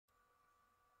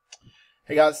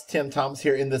Hey guys, Tim Thomas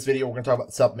here. In this video, we're going to talk about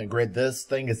the supplement grid. This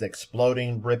thing is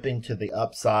exploding, ripping to the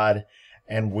upside,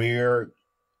 and we're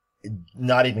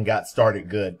not even got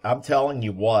started good. I'm telling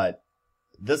you what,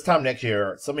 this time next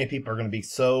year, so many people are going to be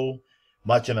so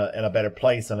much in a better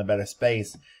place, in a better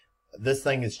space. This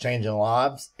thing is changing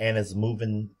lives and is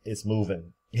moving. It's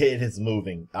moving. It is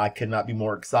moving. I could not be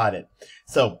more excited.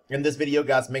 So in this video,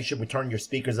 guys, make sure we turn your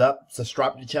speakers up,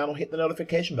 subscribe to the channel, hit the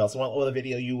notification bell. So when I upload a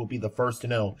video, you will be the first to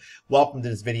know. Welcome to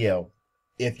this video.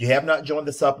 If you have not joined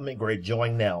the supplement grid,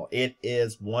 join now. It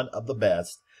is one of the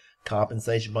best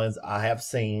compensation plans I have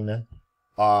seen in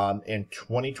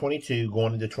 2022,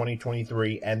 going into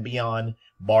 2023 and beyond,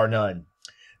 bar none.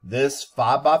 This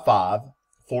 5x5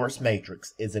 force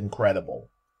matrix is incredible.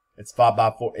 It's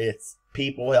 5x4. It's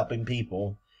people helping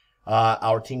people.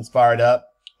 Our team's fired up.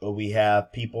 We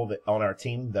have people that on our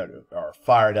team that are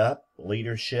fired up,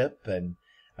 leadership, and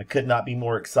I could not be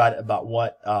more excited about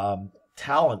what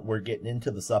talent we're getting into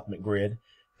the supplement grid.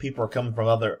 People are coming from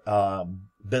other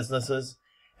businesses,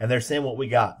 and they're seeing what we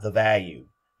got, the value.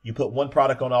 You put one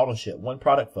product on auto ship, one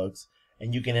product, folks,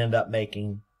 and you can end up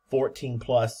making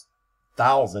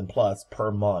 14,000 plus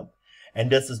per month. And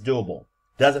this is doable.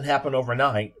 Doesn't happen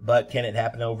overnight, but can it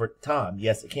happen over time?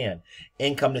 Yes, it can.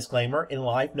 Income disclaimer: in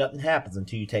life, nothing happens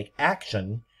until you take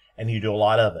action, and you do a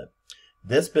lot of it.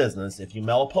 This business, if you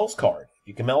mail a postcard,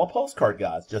 you can mail a postcard,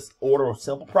 guys. Just order a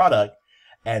simple product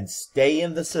and stay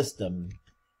in the system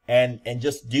and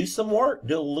just do some work.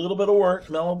 Do a little bit of work,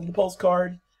 mail the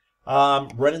postcard,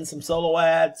 running some solo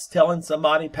ads, telling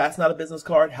somebody, passing out a business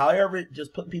card, however,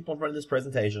 just putting people in front of this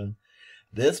presentation.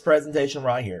 This presentation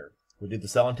right here. We do the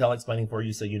sell and tell explaining for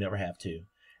you so you never have to.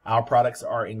 Our products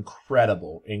are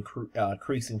incredible,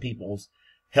 increasing people's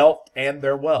health and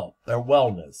their wealth, their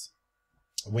wellness.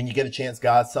 When you get a chance,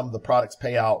 guys, some of the products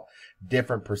pay out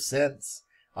different percents,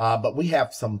 but we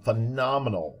have some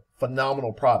phenomenal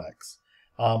products.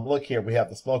 Look here, we have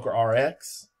the Smoker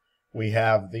RX, we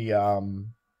have the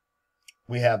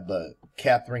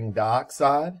Catherine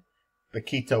dioxide, the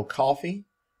Keto coffee,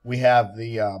 we have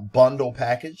the bundle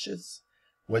packages,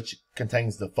 which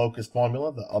contains the focus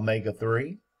formula, the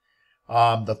omega-3,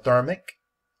 the thermic.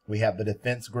 We have the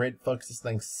defense grid, folks. This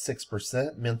thing's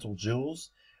 6%, mental jewels.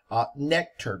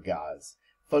 Nectar, guys.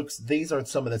 Folks, these are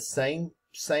some of the same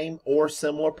or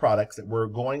similar products that we're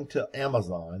going to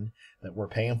Amazon, that we're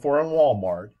paying for in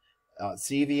Walmart,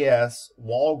 CVS,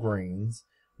 Walgreens.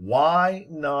 Why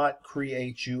not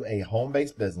create you a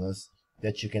home-based business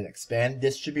that you can expand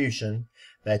distribution,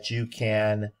 that you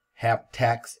can have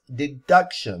tax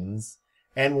deductions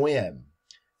and win?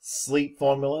 Sleep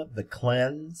formula, the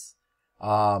cleanse,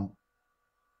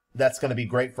 that's going to be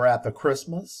great for after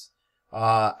Christmas.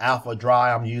 Alpha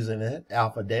Dry, I'm using it.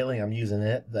 Alpha Daily, I'm using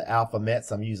it. The Alpha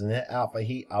Mets, I'm using it. Alpha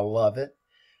Heat, I love it.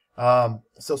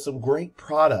 So some great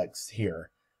products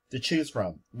here to choose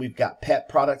from. We've got pet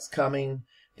products coming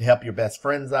to help your best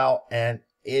friends out, and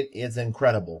it is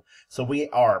incredible. So we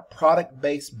are a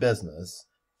product-based business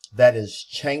that is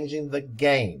changing the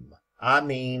game. I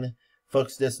mean,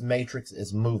 folks, this matrix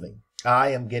is moving. I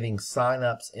am getting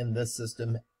sign-ups in this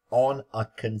system on a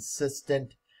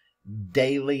consistent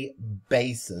daily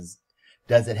basis.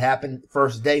 Does it happen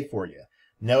first day for you?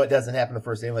 No, it doesn't happen the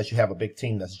first day unless you have a big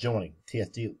team that's joining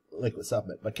TSD Liquid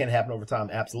Supplement. But can it happen over time?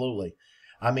 Absolutely.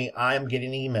 I mean, I am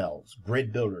getting emails,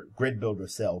 grid builder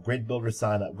sell, grid builder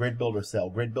sign up, grid builder sell,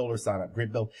 grid builder sign up,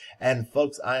 grid build. And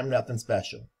folks, I am nothing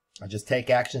special. I just take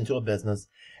action to a business,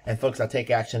 and folks, I take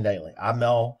action daily. I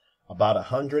mail about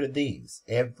 100 of these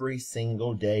every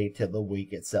single day to the week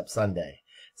except Sunday.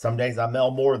 Some days I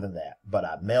mail more than that, but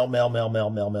I mail.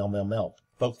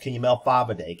 Folks, can you mail 5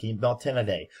 a day? Can you mail 10 a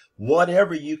day?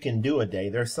 Whatever you can do a day.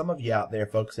 There's some of you out there,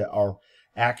 folks, that are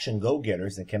action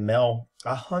go-getters that can mail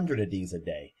 100 of these a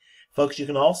day. Folks, you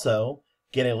can also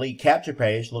get a lead capture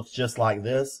page. Looks just like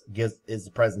this. Is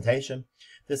the presentation.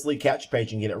 This lead capture page,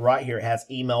 you can get it right here. It has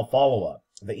email follow-up.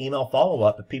 The email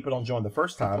follow-up, if people don't join the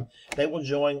first time, they will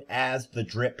join as the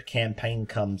drip campaign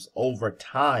comes over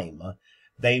time.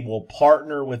 They will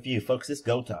partner with you. Folks, it's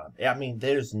go time. I mean,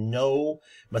 there's no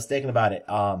mistaking about it.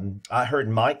 I heard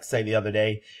Mike say the other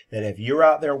day that if you're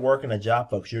out there working a job,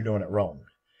 folks, you're doing it wrong.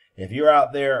 If you're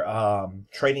out there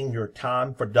trading your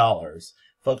time for dollars,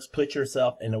 folks, put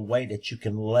yourself in a way that you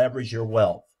can leverage your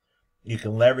wealth. You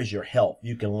can leverage your health.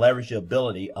 You can leverage the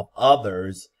ability of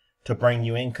others to bring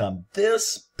you income.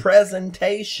 This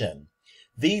presentation,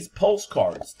 these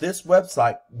postcards, this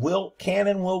website can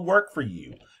and will work for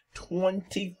you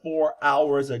 24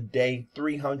 hours a day,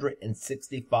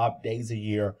 365 days a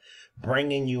year,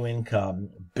 bringing you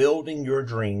income, building your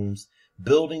dreams,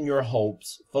 building your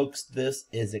hopes. Folks, this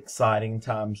is exciting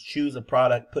times. Choose a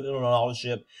product, put it on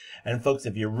auto-ship. And folks,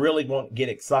 if you really want to get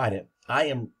excited,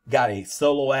 got a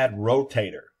solo ad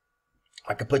rotator.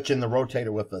 I could put you in the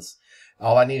rotator with us.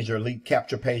 All I need is your lead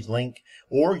capture page link,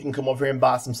 or you can come over here and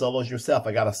buy some solos yourself.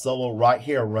 I got a solo right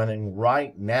here running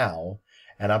right now,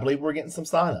 and I believe we're getting some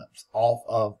signups off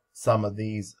of some of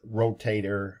these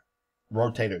rotator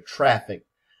traffic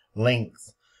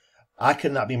links. I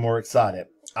could not be more excited.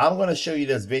 I'm going to show you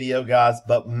this video, guys,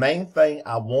 but main thing,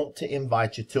 I want to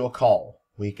invite you to a call.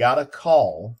 We got a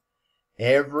call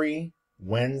every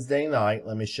Wednesday night.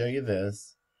 Let me show you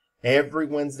this. Every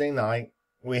Wednesday night,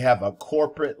 we have a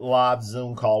corporate live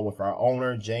Zoom call with our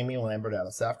owner, Jamie Lambert, out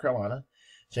of South Carolina.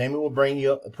 Jamie will bring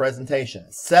you up a presentation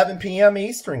at 7 p.m.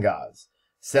 Eastern, guys.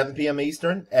 7 p.m.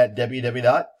 Eastern at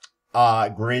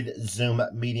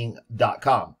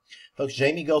www.gridzoommeeting.com. Folks,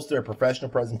 Jamie goes through a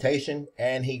professional presentation,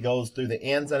 and he goes through the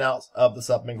ins and outs of the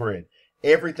supplement grid.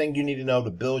 Everything you need to know to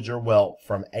build your wealth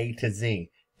from A to Z.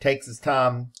 Takes his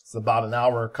time. It's about an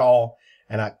hour call,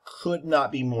 and I could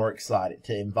not be more excited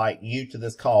to invite you to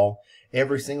this call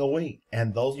every single week.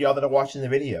 And those of y'all that are watching the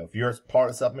video, if you're a part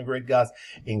of Supplement Grid, guys,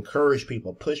 encourage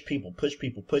people, push people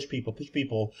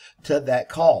to that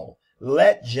call.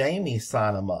 Let Jamie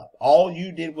sign them up. All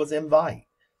you did was invite.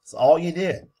 That's all you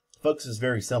did. Folks, it's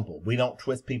very simple. We don't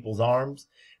twist people's arms.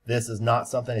 This is not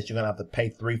something that you're going to have to pay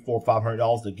 $300, $400,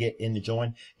 $500 to get in to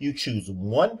join. You choose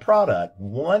one product,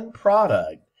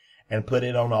 and put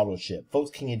it on auto ship.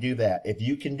 Folks, can you do that? If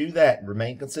you can do that,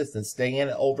 remain consistent, stay in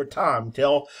it over time,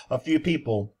 tell a few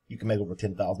people, you can make over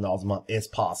 $10,000 a month. It's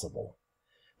possible.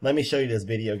 Let me show you this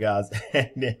video, guys, and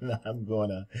then I'm going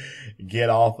to get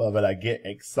off of it. I get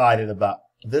excited about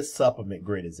this supplement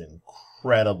grid is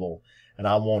incredible, and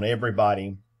I want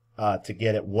everybody to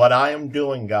get it. What I am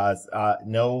doing, guys, I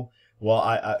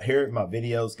hear my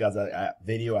videos, guys,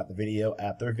 video after video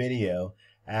after video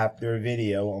after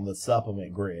video on the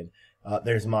supplement grid.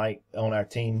 There's Mike on our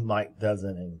team. Mike does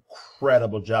an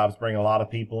incredible job bringing a lot of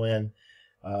people in.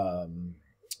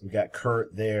 We got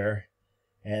Kurt there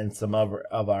and some other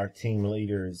of our team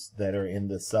leaders that are in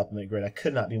the supplement grid. I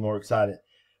could not be more excited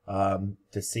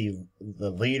to see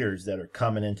the leaders that are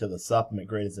coming into the supplement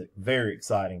grid. It's very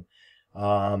exciting.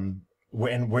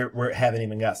 We haven't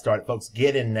even got started. Folks,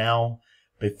 get in now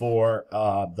before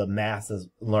the masses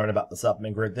learn about the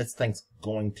supplement grid. This thing's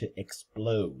going to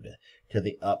explode to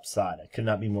the upside. I could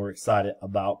not be more excited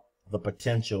about the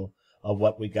potential of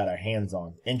what we got our hands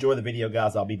on. Enjoy the video,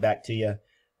 guys. I'll be back to you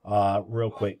real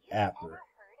quick after.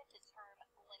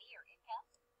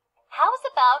 How's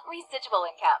about residual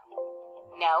income?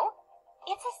 No?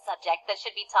 It's a subject that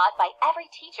should be taught by every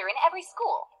teacher in every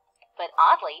school, but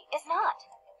oddly is not.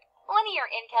 Linear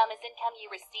income is income you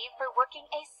receive for working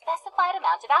a specified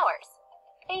amount of hours.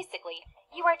 Basically,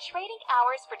 you are trading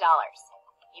hours for dollars.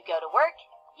 You go to work,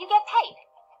 you get paid.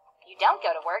 You don't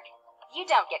go to work, you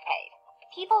don't get paid.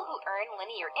 People who earn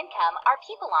linear income are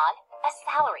people on a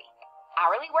salary,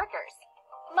 hourly workers,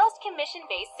 most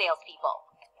commission-based salespeople,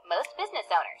 most business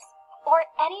owners, or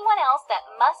anyone else that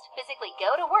must physically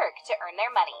go to work to earn their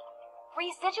money.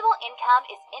 Residual income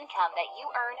is income that you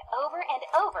earn over and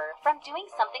over from doing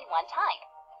something one time.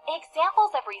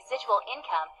 Examples of residual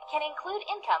income can include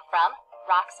income from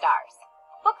rock stars,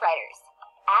 book writers,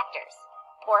 actors,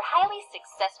 or highly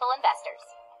successful investors.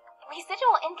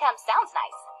 Residual income sounds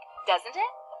nice, doesn't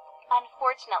it?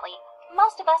 Unfortunately,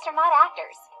 most of us are not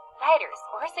actors, writers,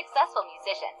 or successful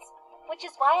musicians, which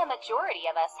is why a majority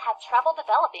of us have trouble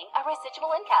developing a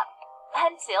residual income.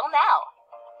 Until now.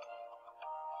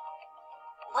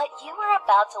 What you are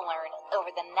about to learn over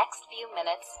the next few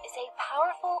minutes is a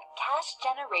powerful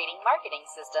cash-generating marketing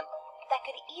system that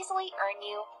could easily earn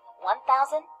you $1,000,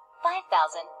 $5,000,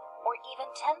 or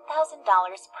even $10,000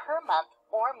 per month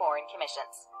or more in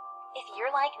commissions. If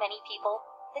you're like many people,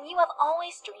 then you have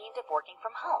always dreamed of working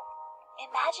from home.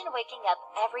 Imagine waking up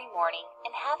every morning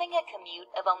and having a commute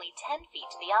of only 10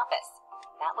 feet to the office.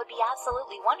 That would be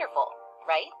absolutely wonderful,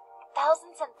 right?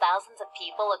 Thousands and thousands of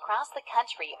people across the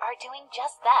country are doing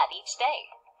just that each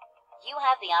day. You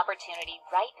have the opportunity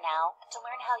right now to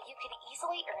learn how you could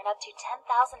easily earn up to $10,000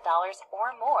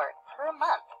 or more per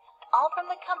month, all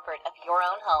from the comfort of your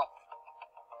own home.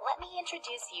 Let me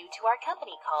introduce you to our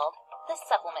company called the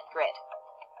Supplement Grid.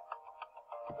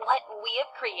 What we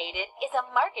have created is a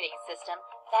marketing system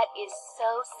that is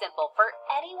so simple for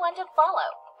anyone to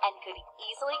follow and could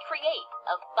easily create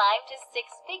a 5 to 6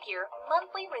 figure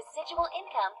monthly residual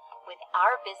income with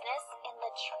our business in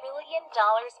the $1 trillion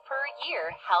per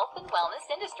year health and wellness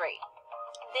industry.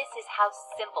 This is how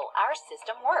simple our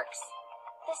system works.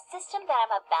 The system that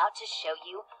I'm about to show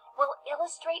you will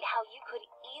illustrate how you could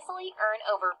easily earn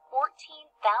over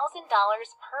 $14,000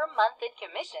 per month in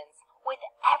commissions with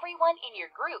everyone in your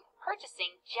group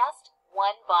purchasing just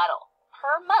one bottle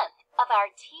per month of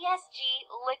our TSG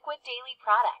Liquid Daily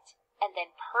product, and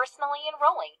then personally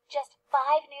enrolling just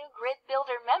 5 new Grid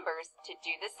Builder members to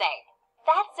do the same.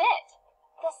 That's it!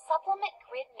 The supplement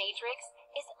grid matrix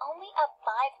is only a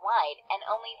 5 wide and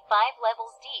only 5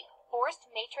 levels deep forced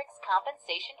matrix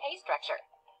compensation pay structure,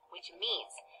 which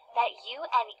means that you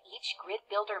and each Grid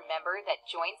Builder member that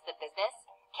joins the business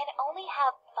can only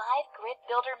have 5 Grid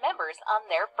Builder members on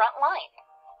their front line.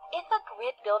 If a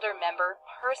Grid Builder member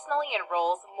personally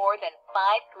enrolls more than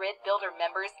 5 Grid Builder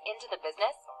members into the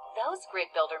business, those Grid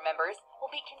Builder members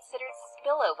will be considered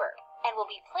spillover and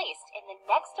will be placed in the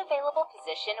next available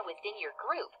position within your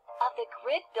group of the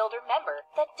Grid Builder member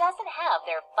that doesn't have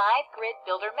their 5 Grid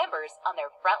Builder members on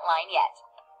their front line yet.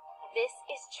 This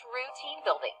is true team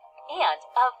building and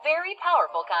a very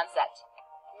powerful concept.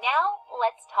 Now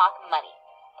let's talk money.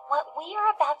 What we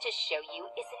are about to show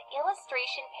you is an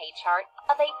illustration pay chart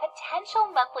of a potential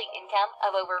monthly income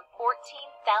of over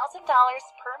 $14,000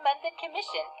 per month in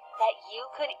commission that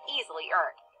you could easily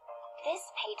earn.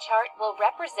 This pay chart will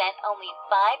represent only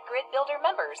 5 Grid Builder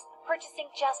members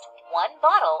purchasing just one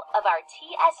bottle of our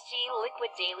TSG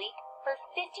Liquid Daily for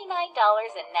 $59.99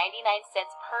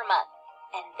 per month,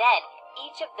 and then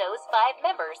each of those 5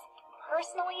 members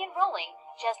personally enrolling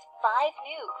just 5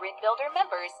 new Grid Builder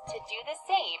members to do the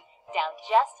same down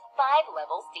just 5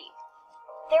 levels deep.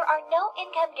 There are no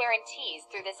income guarantees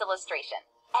through this illustration,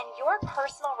 and your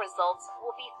personal results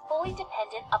will be fully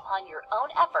dependent upon your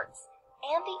own efforts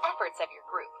and the efforts of your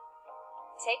group.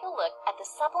 Take a look at the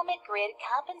supplement grid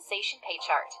compensation pay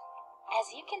chart.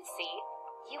 As you can see,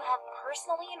 you have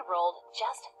personally enrolled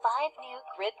just 5 new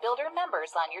Grid Builder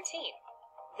members on your team.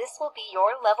 This will be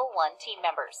your level 1 team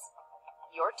members.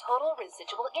 Your total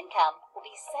residual income will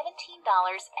be $17.95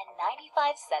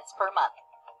 per month.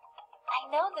 I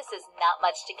know this is not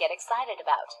much to get excited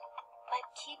about, but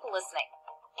keep listening.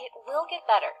 It will get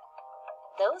better.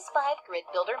 Those 5 Grid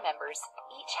Builder members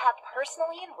each have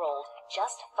personally enrolled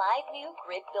just 5 new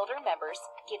Grid Builder members,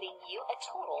 giving you a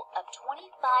total of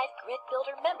 25 Grid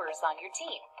Builder members on your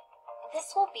team.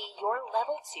 This will be your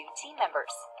level 2 team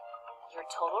members. Your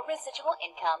total residual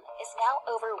income is now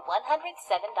over $107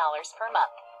 per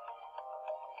month.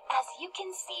 As you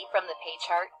can see from the pay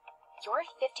chart, your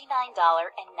 $59.99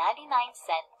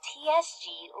 TSG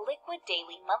Liquid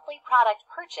Daily monthly product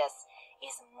purchase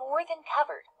is more than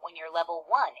covered when your level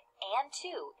 1 and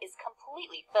 2 is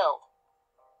completely filled.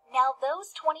 Now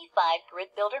those 25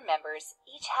 Grid Builder members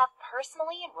each have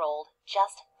personally enrolled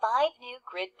just 5 new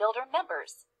Grid Builder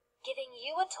members, giving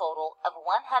you a total of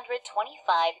 125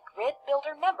 Grid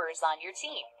Builder members on your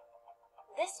team.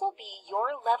 This will be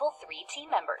your level 3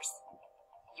 team members.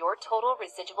 Your total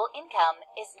residual income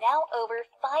is now over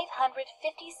 $556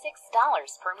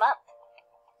 per month.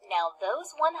 Now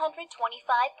those 125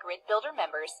 Grid Builder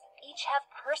members each have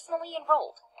personally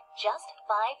enrolled just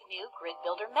 5 new Grid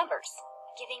Builder members,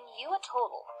 giving you a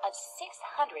total of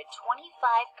 625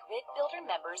 Grid Builder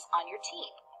members on your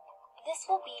team. This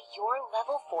will be your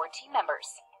level 4 team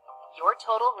members. Your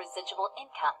total residual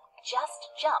income just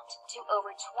jumped to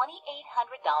over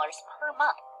 $2,800 per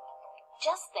month.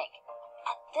 Just think,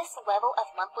 at this level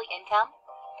of monthly income,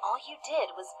 all you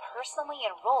did was personally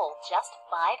enroll just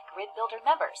 5 Grid Builder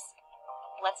members.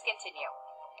 Let's continue.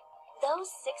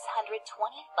 Those 625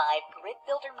 Grid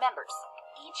Builder members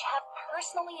each have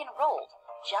personally enrolled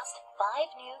just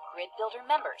 5 new Grid Builder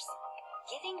members,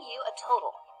 giving you a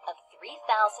total of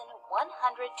 3,125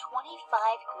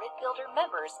 Grid Builder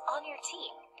members on your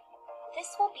team.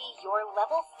 This will be your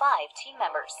level 5 team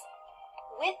members.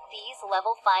 With these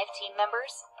level 5 team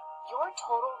members, your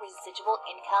total residual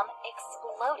income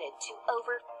exploded to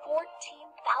over $14,000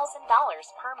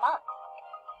 per month.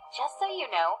 Just so you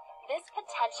know, this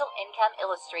potential income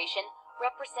illustration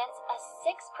represents a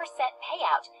 6%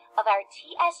 payout of our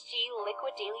TSG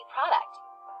Liquid Daily product.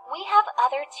 We have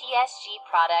other TSG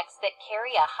products that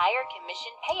carry a higher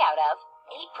commission payout of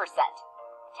 8%, 10%,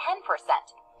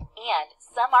 and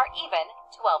some are even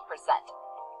 12%.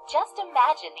 Just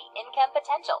imagine the income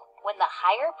potential when the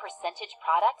higher percentage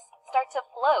products start to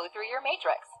flow through your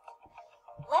matrix.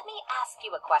 Let me ask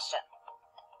you a question.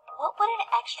 What would an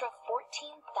extra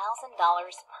 $14,000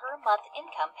 per month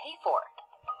income pay for?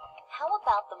 How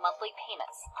about the monthly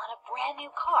payments on a brand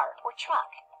new car or truck?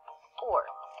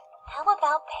 Or how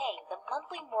about paying the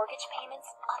monthly mortgage payments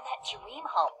on that dream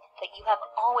home that you have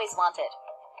always wanted?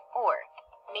 Or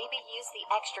maybe use the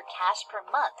extra cash per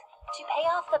month to pay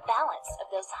off the balance of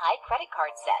those high credit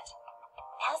card debt.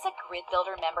 As a Grid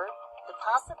Builder member, the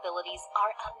possibilities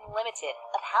are unlimited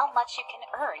of how much you can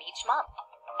earn each month.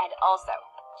 And also,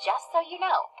 just so you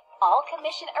know, all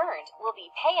commission earned will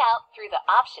be payout through the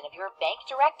option of your bank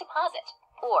direct deposit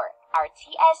or our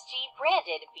TSG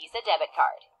branded Visa debit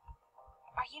card.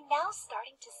 Are you now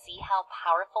starting to see how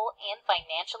powerful and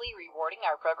financially rewarding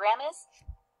our program is?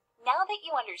 Now that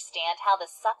you understand how the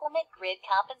supplement grid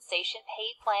compensation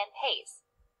paid plan pays,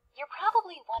 you're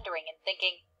probably wondering and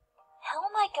thinking, how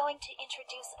am I going to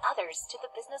introduce others to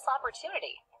the business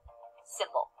opportunity?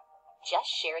 Simple. Just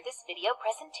share this video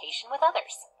presentation with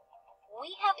others.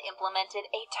 We have implemented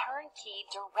a turnkey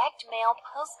direct mail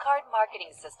postcard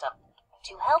marketing system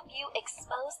to help you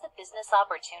expose the business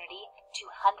opportunity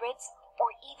to hundreds or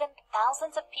even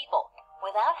thousands of people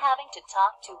without having to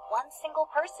talk to one single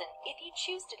person if you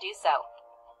choose to do so.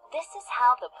 This is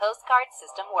how the postcard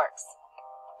system works.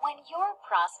 When your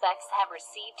prospects have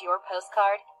received your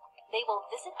postcard, they will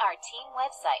visit our team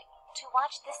website to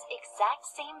watch this exact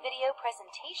same video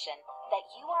presentation that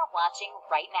you are watching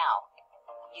right now.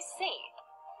 You see,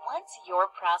 once your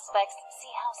prospects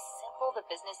see how simple the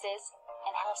business is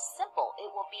and how simple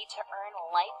it will be to earn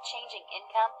life-changing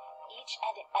income each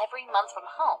and every month from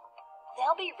home,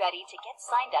 they'll be ready to get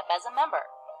signed up as a member.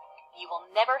 You will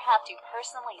never have to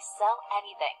personally sell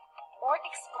anything or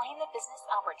explain the business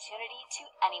opportunity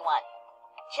to anyone.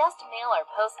 Just mail our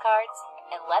postcards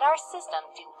and let our system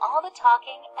do all the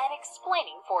talking and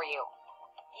explaining for you.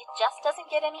 It just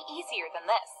doesn't get any easier than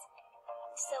this.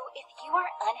 So if you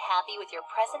are unhappy with your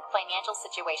present financial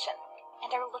situation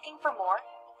and are looking for more,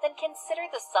 then consider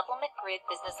the Supplement Grid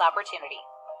business opportunity.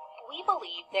 We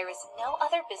believe there is no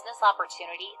other business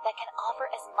opportunity that can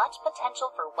offer as much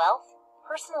potential for wealth,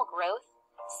 personal growth,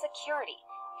 security,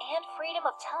 and freedom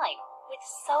of time with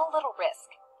so little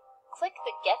risk. Click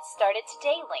the Get Started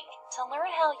Today link to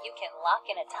learn how you can lock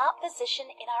in a top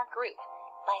position in our group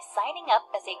by signing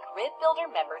up as a Grid Builder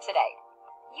member today.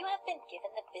 You have been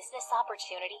given the business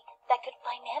opportunity that could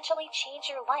financially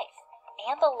change your life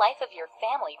and the life of your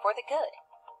family for the good.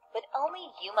 But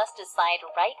only you must decide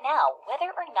right now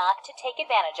whether or not to take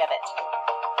advantage of it.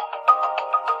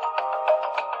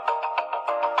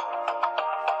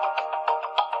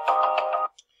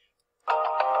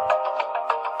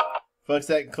 Folks,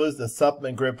 that concludes the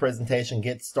Supplement Grid presentation.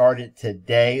 Get started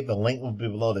today. The link will be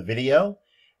below the video.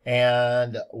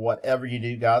 And whatever you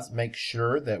do, guys, make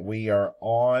sure that we are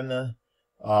on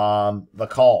the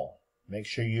call. Make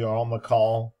sure you are on the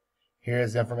call.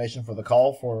 Here's information for the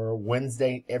call for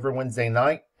Wednesday, every Wednesday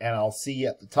night, and I'll see you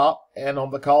at the top and on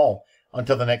the call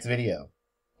until the next video.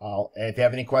 If you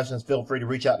have any questions, feel free to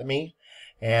reach out to me,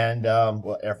 and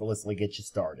we'll effortlessly get you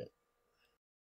started.